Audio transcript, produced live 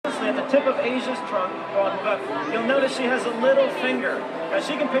actually at the tip of Asia's trunk. Go on, move up. You'll notice she has a little finger. Now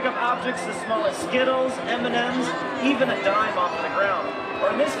she can pick up objects as small as Skittles, M&Ms, even a dime off the ground.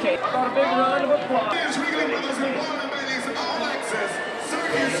 Or in this case, how about a big round of applause? Here's Ringling Brothers and Barnum Bailey's All Access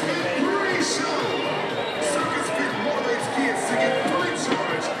Circus Free Show. Circus Fit motivates kids to get free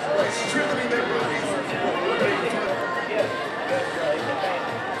charge by strengthening their bodies.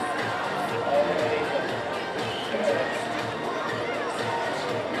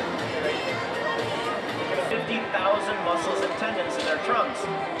 Muscles and tendons in their trunks.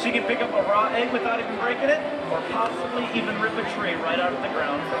 She can pick up a raw egg without even breaking it, or possibly even rip a tree right out of the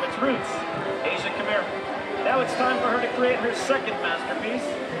ground from its roots. Asia, come here. Now it's time for her to create her second masterpiece.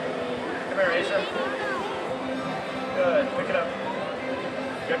 Come here, Asia. Good, pick it up.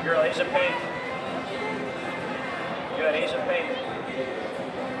 Good girl, Asia, paint. Good, Asia, paint.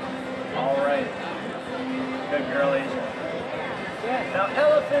 All right. Good girl, Asia. Now,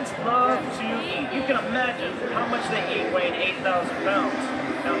 elephants love to eat. You can imagine how much they eat weighing 8,000 pounds.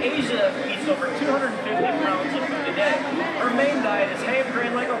 Now, Asia eats over 250 pounds of food a day. Her main diet is hay and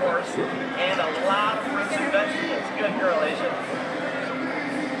grain like a horse and a lot of fruits and vegetables. Good girl, Asia.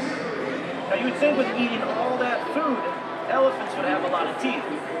 Now, you would think with eating all that food, elephants would have a lot of teeth.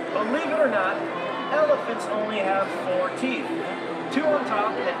 Believe it or not, elephants only have 4 teeth. 2 on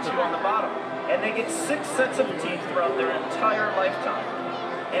top and 2 on the bottom. And they get 6 sets of teeth throughout their entire lifetime.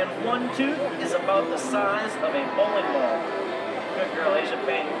 And 1 tooth is about the size of a bowling ball. Good girl, Asia,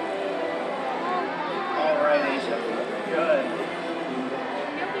 paint. All right, Asia. Good.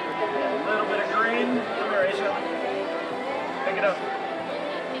 And a little bit of green. Come here, Asia. Pick it up.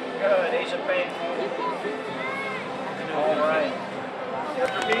 Good, Asia, paint. All right.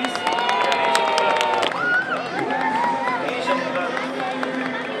 After piece. Asia, move up.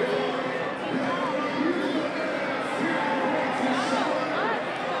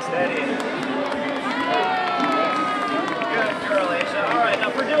 Steady. Good girl, Asia. All right, now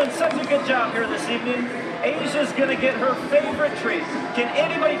for doing such a good job here this evening, Asia's gonna get her favorite treat. Can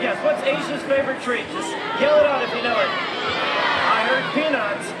anybody guess? What's Asia's favorite treat? Just yell it out if you know it. I heard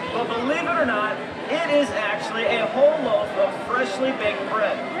peanuts, but believe it or not, it is actually a whole loaf of freshly baked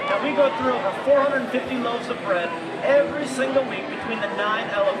bread. Now we go through over 450 loaves of bread every single week between the 9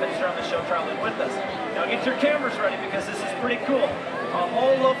 elephants here on the show traveling with us. Now get your cameras ready because this is pretty cool. A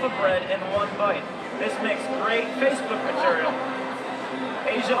whole loaf of bread in 1 bite. This makes great Facebook material.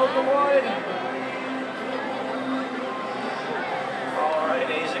 Asia, open wide. All right,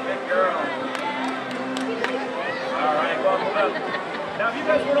 Asia, good girl. All right, well, move up. Now, if you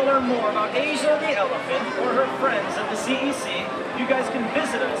guys want to learn more about Asia the elephant or her friends at the CEC, you guys can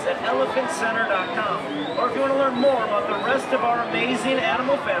visit us at elephantcenter.com. Or if you want to learn more about the rest of our amazing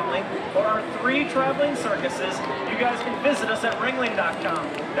animal family or our 3 traveling circuses, you guys can visit us at ringling.com.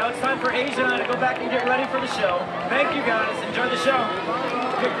 Now it's time for Asia and I to go back and get ready for the show. Thank you guys. Enjoy the show.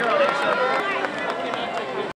 Good girl, Asia.